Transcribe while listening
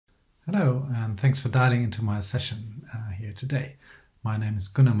Hello, and thanks for dialing into my session here today. My name is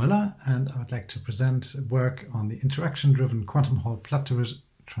Gunnar Moller, and I would like to present work on the interaction-driven quantum Hall plateau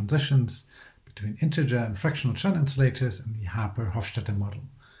transitions between integer and fractional Chern insulators in the Harper-Hofstadter model.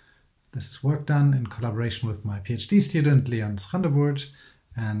 This is work done in collaboration with my PhD student Leon Schanderwoord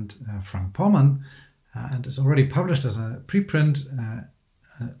and Frank Porman, and is already published as a preprint,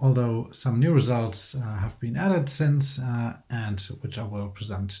 although some new results have been added since, and which I will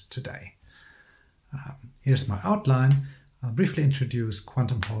present today. Here's my outline. I'll briefly introduce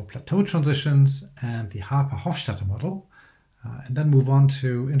quantum Hall plateau transitions and the Harper-Hofstadter model, and then move on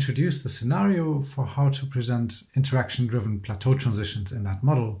to introduce the scenario for how to present interaction-driven plateau transitions in that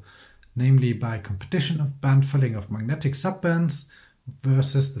model, namely by competition of band filling of magnetic subbands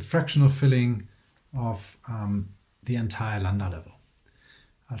versus the fractional filling of the entire Landau level.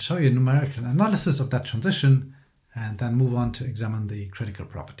 I'll show you a numerical analysis of that transition and then move on to examine the critical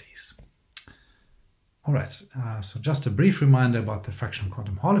properties. Alright, so just a brief reminder about the fractional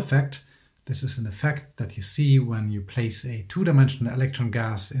quantum Hall effect. This is an effect that you see when you place a two-dimensional electron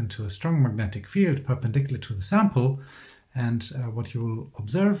gas into a strong magnetic field perpendicular to the sample, and what you will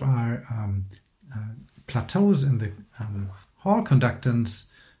observe are plateaus in the Hall conductance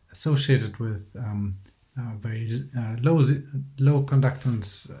associated with very low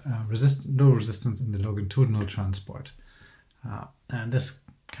conductance, low resistance in the longitudinal transport. And this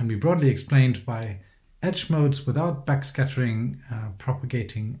can be broadly explained by edge modes without backscattering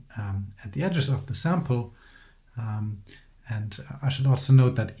propagating at the edges of the sample. And I should also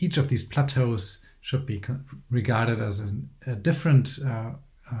note that each of these plateaus should be regarded as a different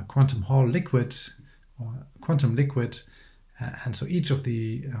quantum Hall liquid or quantum liquid. And so each of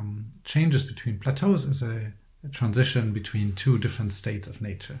the changes between plateaus is a transition between two different states of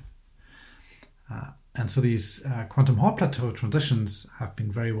nature. And so these quantum Hall plateau transitions have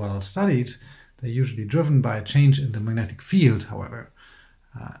been very well studied. They're usually driven by a change in the magnetic field, however,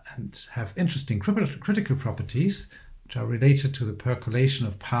 and have interesting critical properties which are related to the percolation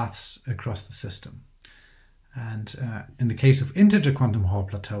of paths across the system. And in the case of integer quantum Hall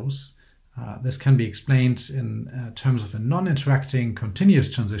plateaus, this can be explained in terms of a non-interacting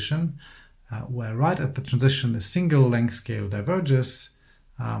continuous transition, where right at the transition a single length scale diverges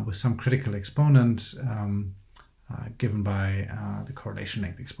with some critical exponent given by the correlation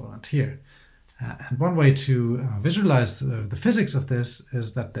length exponent here. And one way to visualize the physics of this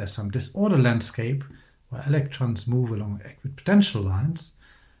is that there's some disorder landscape where electrons move along equipotential lines,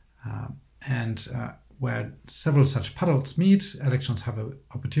 and where several such puddles meet, electrons have an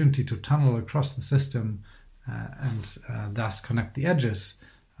opportunity to tunnel across the system and thus connect the edges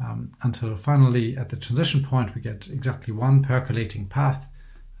until finally at the transition point we get exactly one percolating path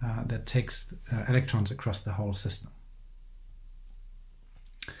that takes electrons across the whole system.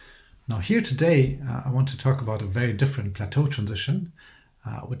 Now here today I want to talk about a very different plateau transition,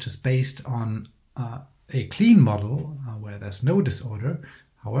 which is based on a clean model where there's no disorder.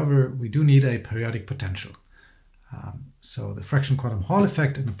 However, we do need a periodic potential. So the fractional quantum Hall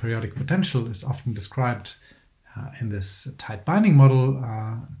effect in a periodic potential is often described in this tight binding model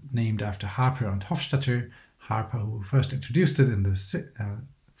named after Harper and Hofstadter. Harper, who first introduced it in the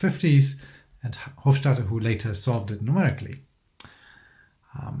 50s, and Hofstadter, who later solved it numerically.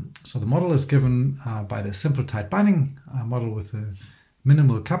 So the model is given by the simple tight binding model with a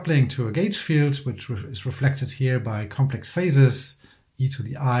minimal coupling to a gauge field, which is reflected here by complex phases e to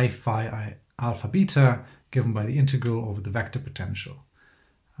the I phi I alpha beta given by the integral over the vector potential,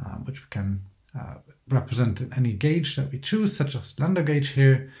 which we can represent in any gauge that we choose, such as Landau gauge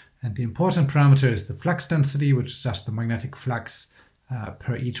here. And the important parameter is the flux density, which is just the magnetic flux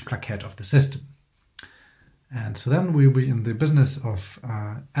per each plaquette of the system. And so then we'll be in the business of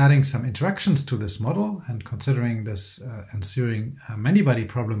adding some interactions to this model and considering this ensuing many-body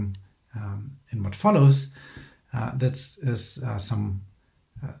problem in what follows. That is some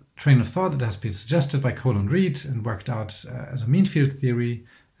train of thought that has been suggested by Cole and Reed and worked out as a mean field theory,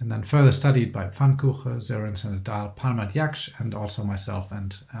 and then further studied by Pfannkuchen, Zörens and Dahl, Palmer, Jaksch, and also myself,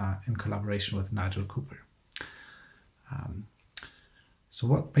 and in collaboration with Nigel Cooper. So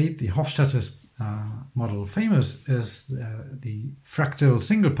what made the Hofstadter's model famous is the fractal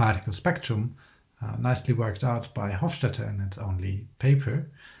single particle spectrum, nicely worked out by Hofstadter in its only paper.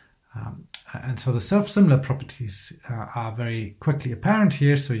 And so the self-similar properties are very quickly apparent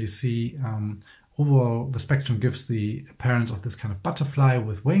here. So you see overall the spectrum gives the appearance of this kind of butterfly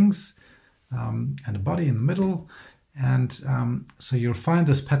with wings and a body in the middle. And so you'll find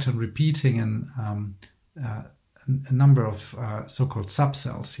this pattern repeating in a number of so-called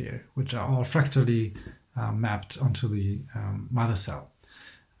subcells here, which are all fractally mapped onto the mother cell.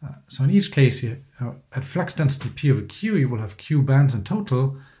 So in each case, at flux density P over Q, you will have Q bands in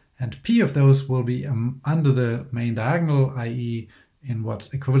total, and P of those will be under the main diagonal, i.e. in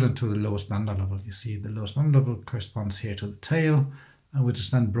what's equivalent to the lowest Landau level. You see the lowest Landau level corresponds here to the tail, which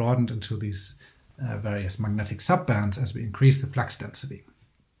is then broadened into these various magnetic subbands as we increase the flux density.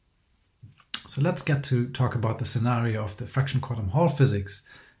 So let's get to talk about the scenario of the fractional quantum Hall physics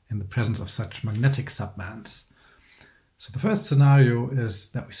in the presence of such magnetic subbands. So the first scenario is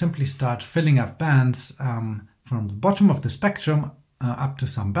that we simply start filling up bands from the bottom of the spectrum up to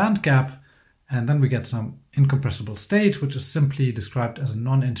some band gap, and then we get some incompressible state, which is simply described as a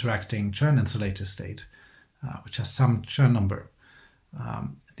non-interacting Chern insulator state, which has some Chern number.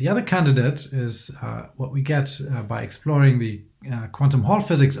 The other candidate is what we get by exploring the quantum Hall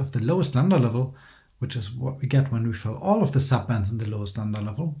physics of the lowest Landau level, which is what we get when we fill all of the subbands in the lowest Landau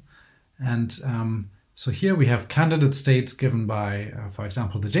level. And so here we have candidate states given by, for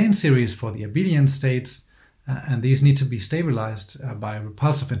example, the Jane series for the abelian states, and these need to be stabilized by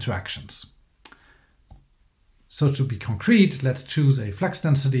repulsive interactions. So to be concrete, let's choose a flux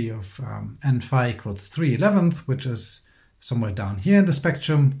density of n phi equals 3/11, which is somewhere down here in the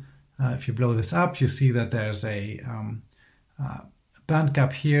spectrum. If you blow this up, you see that there's a band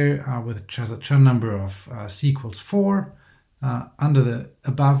gap here which has a Chern number of c equals 4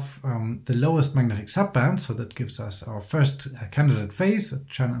 above the lowest magnetic subband. So that gives us our first candidate phase, a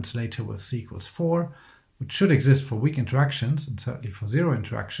Chern insulator with c equals 4, which should exist for weak interactions and certainly for zero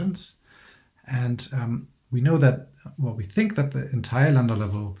interactions. And we know that, well, we think that the entire Landau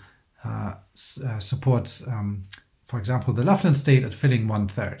level supports, for example, the Laughlin state at filling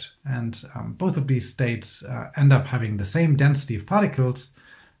 1/3. And both of these states end up having the same density of particles,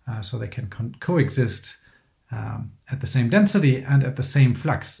 so they can coexist at the same density and at the same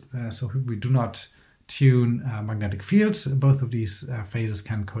flux. So we do not tune magnetic fields. Both of these phases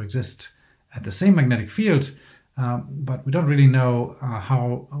can coexist at the same magnetic field, but we don't really know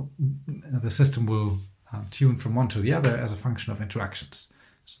how the system will tune from one to the other as a function of interactions.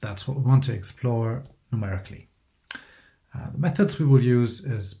 So that's what we want to explore numerically. The methods we will use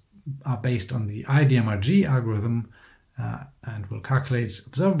are based on the IDMRG algorithm, and we'll calculate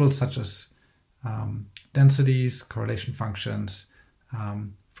observables such as densities, correlation functions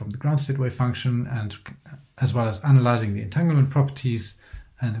from the ground state wave function, and as well as analyzing the entanglement properties,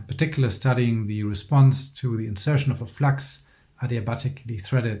 and in particular studying the response to the insertion of a flux adiabatically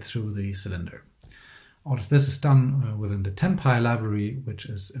threaded through the cylinder. All of this is done within the 10Pi library, which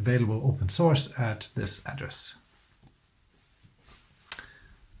is available open source at this address.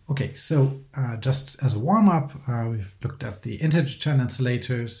 Okay, so just as a warm-up, we've looked at the integer Chern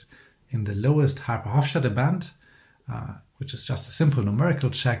insulators in the lowest Harper-Hofstadter band, which is just a simple numerical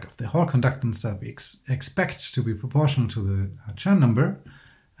check of the Hall conductance that we expect to be proportional to the Chern number.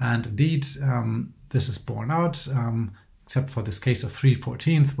 And indeed, this is borne out, except for this case of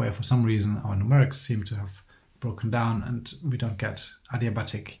 3/14, where for some reason our numerics seem to have broken down and we don't get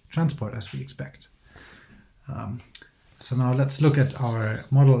adiabatic transport as we expect. So now let's look at our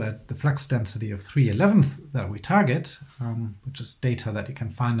model at the flux density of 3/11 that we target, which is data that you can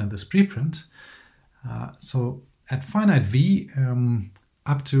find in this preprint. So at finite V,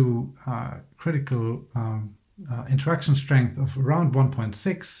 up to critical interaction strength of around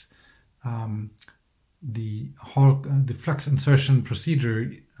 1.6, the flux insertion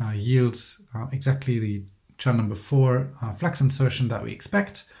procedure yields exactly the Chern number 4 flux insertion that we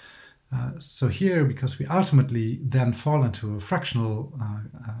expect. So here, because we ultimately then fall into a fractional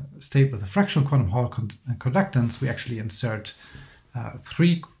state with a fractional quantum Hall conductance, we actually insert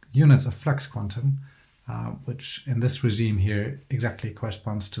 3 units of flux quantum, which in this regime here exactly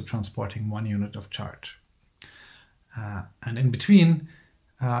corresponds to transporting 1 unit of charge. And in between,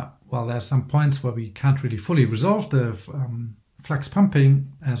 well, there are some points where we can't really fully resolve the flux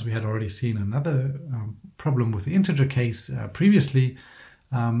pumping, as we had already seen another problem with the integer case previously.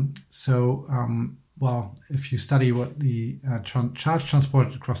 Well, if you study what the charge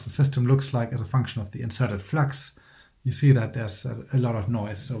transported across the system looks like as a function of the inserted flux, you see that there's a lot of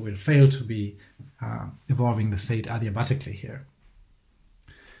noise, so we'll fail to be evolving the state adiabatically here.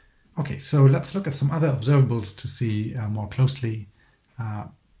 Okay, so let's look at some other observables to see more closely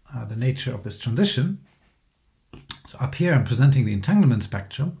the nature of this transition. So up here I'm presenting the entanglement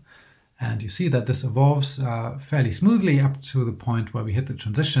spectrum, and you see that this evolves fairly smoothly up to the point where we hit the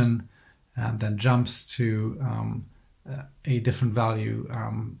transition and then jumps to a different value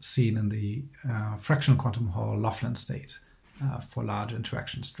seen in the fractional quantum Hall Laughlin state for large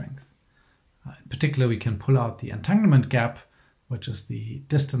interaction strength. In particular, we can pull out the entanglement gap, which is the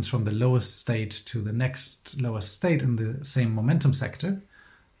distance from the lowest state to the next lowest state in the same momentum sector.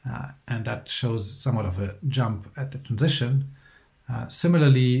 and that shows somewhat of a jump at the transition.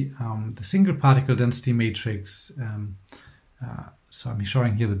 Similarly, the single particle density matrix, so I'm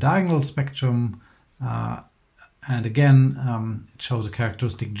showing here the diagonal spectrum, and again it shows a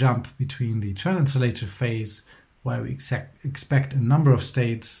characteristic jump between the Chern Insulator phase, where we expect a number of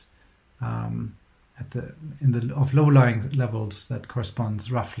states of low-lying levels that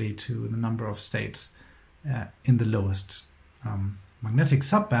corresponds roughly to the number of states in the lowest magnetic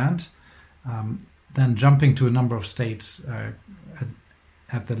subband, then jumping to a number of states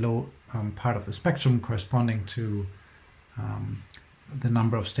at the low part of the spectrum corresponding to the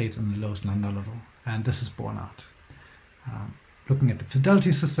number of states in the lowest Landau level. And this is borne out. Looking at the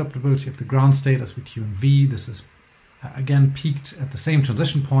fidelity susceptibility of the ground state as we tune V, this is again peaked at the same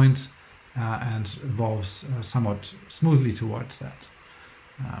transition point and evolves somewhat smoothly towards that.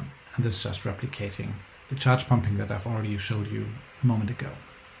 And this is just replicating the charge pumping that I've already showed you a moment ago.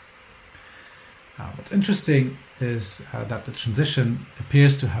 What's interesting is that the transition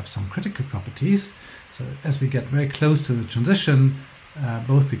appears to have some critical properties. So as we get very close to the transition,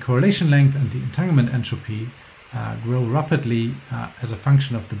 both the correlation length and the entanglement entropy grow rapidly as a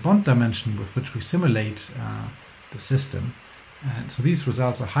function of the bond dimension with which we simulate the system. And so these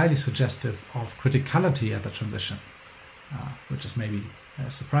results are highly suggestive of criticality at the transition, which is maybe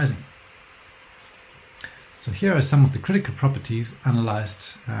surprising. So here are some of the critical properties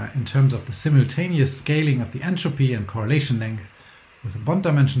analyzed in terms of the simultaneous scaling of the entropy and correlation length with a bond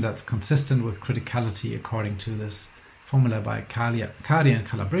dimension that's consistent with criticality according to this formula by Cardi and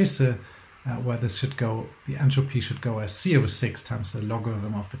Calabrese, where this should go, the entropy should go as C/6 times the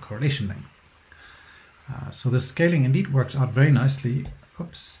logarithm of the correlation length. So this scaling indeed works out very nicely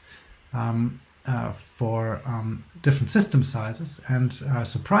for different system sizes, and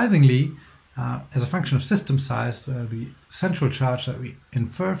surprisingly, as a function of system size, the central charge that we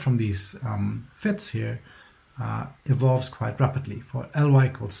infer from these fits here evolves quite rapidly. For Ly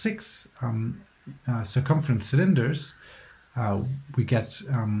equals 6 circumference cylinders, we get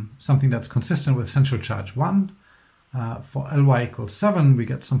something that's consistent with central charge 1. For Ly equals 7, we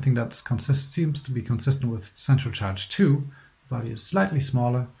get something that seems to be consistent with central charge 2, value is slightly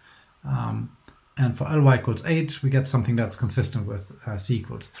smaller. And for Ly equals 8, we get something that's consistent with C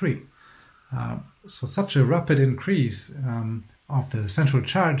equals 3. So such a rapid increase of the central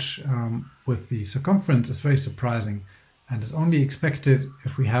charge with the circumference is very surprising, and is only expected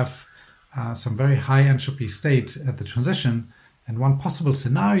if we have some very high entropy state at the transition. And one possible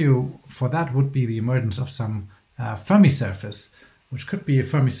scenario for that would be the emergence of some Fermi surface, which could be a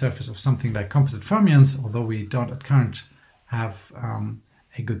Fermi surface of something like composite fermions, although we don't at current have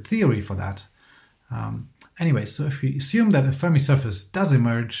a good theory for that. Anyway, so if we assume that a Fermi surface does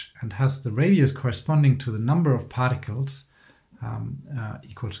emerge and has the radius corresponding to the number of particles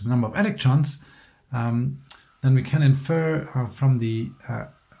equal to the number of electrons, then we can infer from the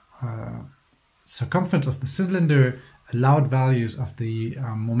circumference of the cylinder allowed values of the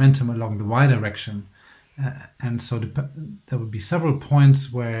momentum along the y direction. And so there would be several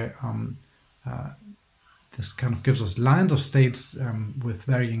points where this kind of gives us lines of states with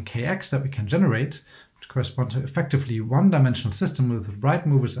varying kx that we can generate, which correspond to effectively one-dimensional system with right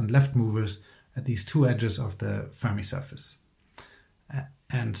movers and left movers at these two edges of the Fermi surface.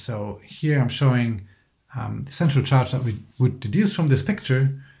 And so here I'm showing the central charge that we would deduce from this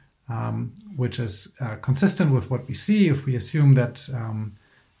picture, which is consistent with what we see if we assume that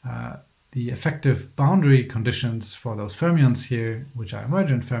the effective boundary conditions for those fermions here, which are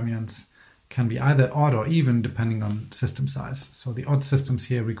emergent fermions, can be either odd or even depending on system size. So the odd systems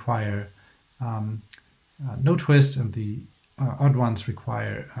here require no twist, and the odd ones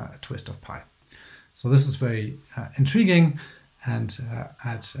require a twist of pi. So this is very intriguing, and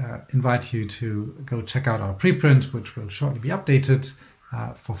I'd invite you to go check out our preprint, which will shortly be updated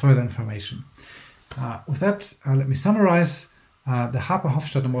for further information. With that, let me summarize. The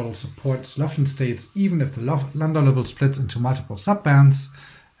Harper-Hofstadter model supports Laughlin states even if the Landau level splits into multiple subbands,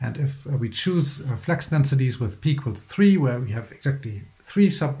 and if we choose flux densities with p equals 3, where we have exactly 3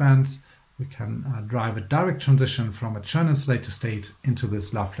 subbands, we can drive a direct transition from a Chern Insulator state into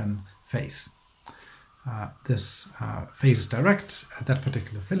this Laughlin phase. This phase is direct at that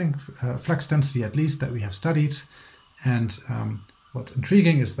particular filling flux density, at least, that we have studied. And what's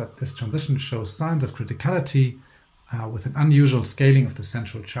intriguing is that this transition shows signs of criticality with an unusual scaling of the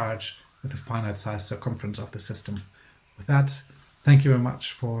central charge with a finite size circumference of the system. With that, thank you very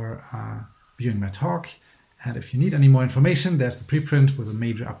much for viewing my talk. And if you need any more information, there's the preprint with a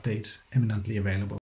major update imminently available.